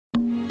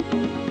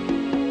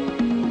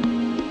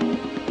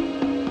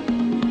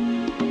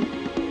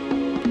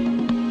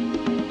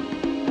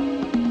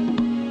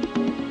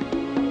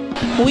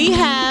We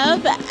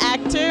have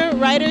actor,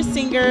 writer,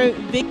 singer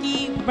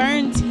Vickey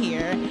Burns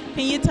here.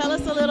 Can you tell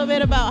us a little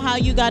bit about how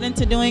you got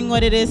into doing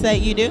what it is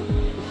that you do?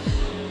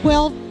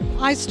 Well,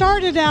 I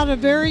started out at a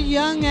very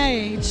young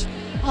age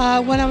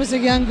when I was a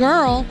young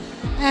girl,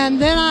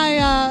 and then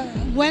I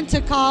went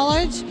to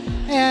college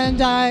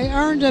and I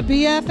earned a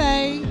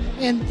BFA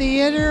in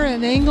theater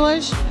and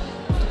English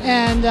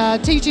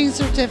and teaching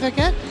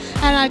certificate,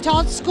 and I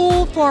taught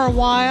school for a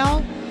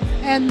while,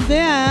 and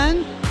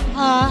then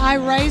I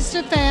raised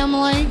a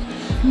family.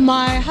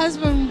 My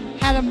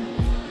husband had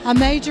a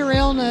major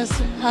illness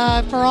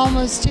for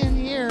almost 10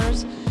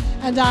 years,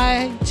 and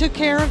I took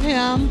care of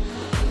him,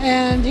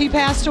 and he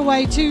passed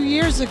away 2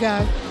 years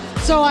ago.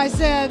 So I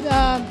said,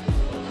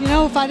 you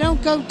know, if I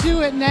don't go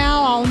do it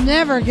now, I'll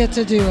never get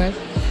to do it.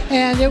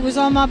 And it was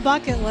on my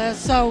bucket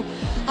list. So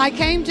I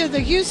came to the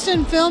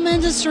Houston Film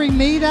Industry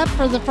meetup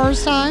for the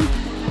first time,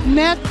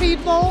 met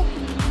people.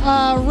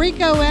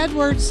 Rico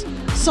Edwards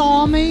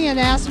saw me and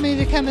asked me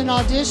to come and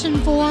audition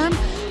for him,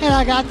 and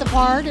I got the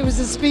part. It was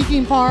a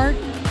speaking part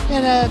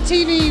in a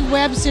TV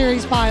web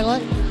series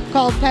pilot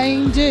called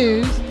Paying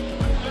Dues.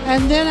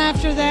 And then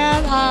after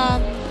that,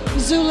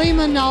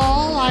 Zulema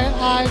Nall,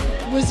 I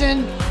was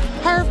in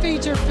her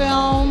feature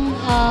film,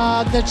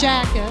 The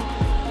Jacket.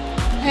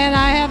 And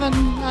I have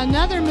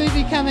another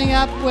movie coming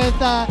up with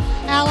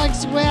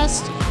Alex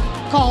West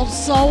called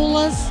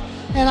Soulless,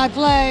 and I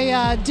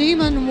play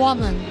Demon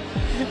Woman,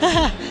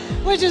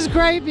 which is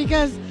great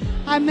because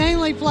I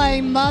mainly play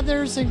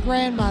mothers and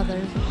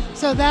grandmothers.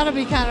 So that'll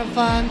be kind of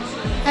fun.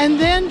 And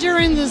then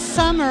during the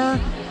summer,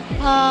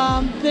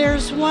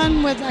 there's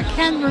one with, I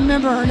can't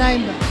remember her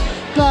name,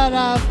 but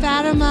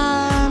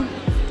Fatima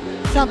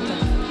something.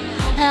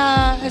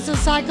 It's a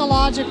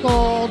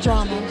psychological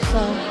drama,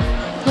 so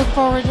look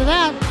forward to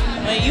that.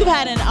 Well, you've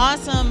had an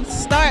awesome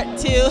start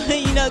to,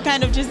 you know,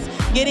 kind of just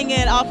getting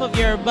it off of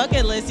your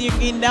bucket list.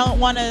 You don't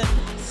want to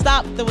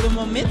stop the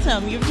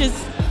momentum. You've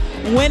just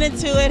went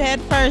into it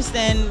head first,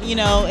 and you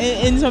know,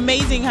 it's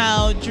amazing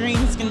how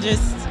dreams can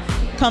just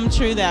come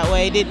true that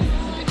way.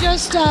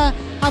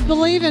 I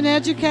believe in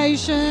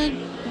education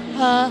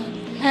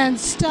and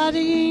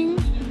studying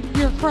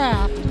your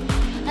craft.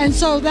 And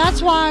so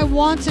that's why I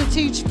want to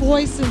teach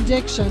voice and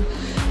diction,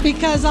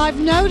 because I've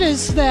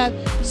noticed that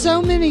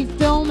so many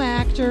film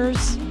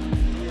actors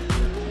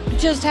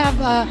just have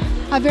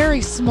a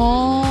very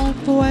small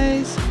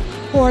voice,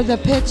 or the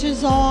pitch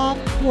is off,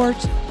 or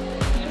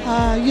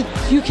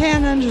you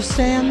can't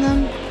understand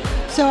them.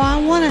 So I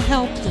want to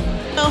help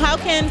them. So how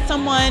can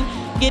someone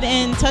get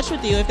in touch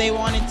with you if they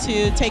wanted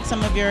to take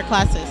some of your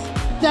classes?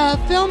 The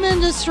film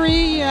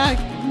industry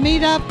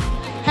meetup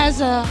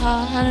has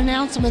an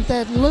announcement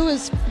that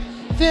Louis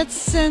Fitz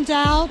sent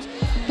out,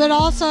 but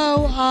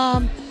also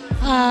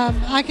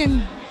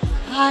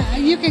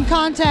you can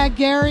contact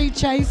Gary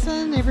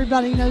Chasen.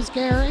 Everybody knows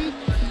Gary,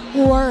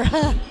 or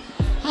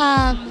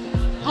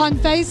on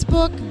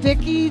Facebook,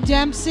 Vickey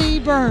Dempsey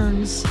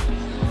Burns.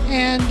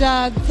 And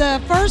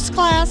the first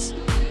class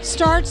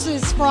starts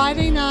this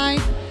Friday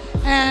night,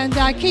 and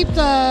I keep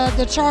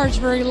the charge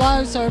very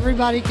low so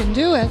everybody can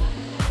do it.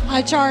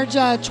 I charge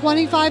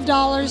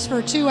 $25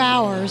 for 2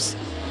 hours,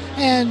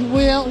 and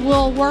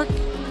we'll work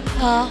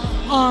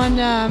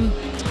on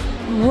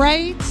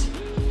rate,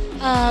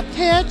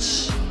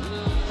 pitch,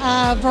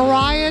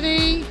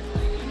 variety,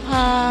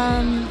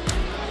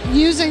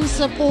 using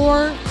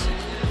support,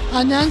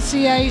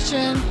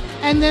 enunciation,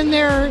 and then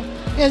there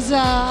is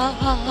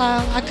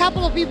a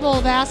couple of people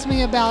have asked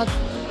me about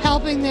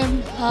helping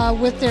them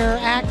with their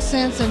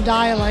accents and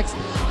dialects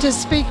to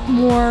speak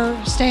more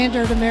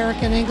standard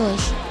American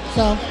English.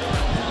 So,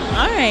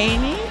 all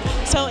right.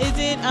 So is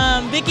it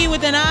Vickey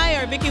with an I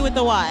or Vickey with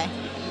the Y?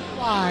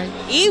 Y.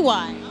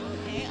 E-Y.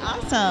 Okay,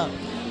 awesome.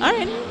 All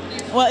right.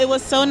 Well, it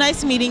was so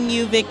nice meeting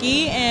you,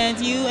 Vickey, and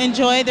you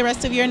enjoy the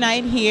rest of your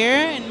night here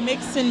and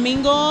mix and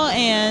mingle,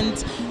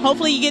 and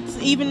hopefully you get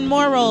even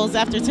more roles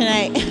after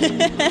tonight.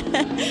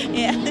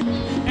 Yeah.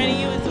 And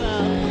you as well.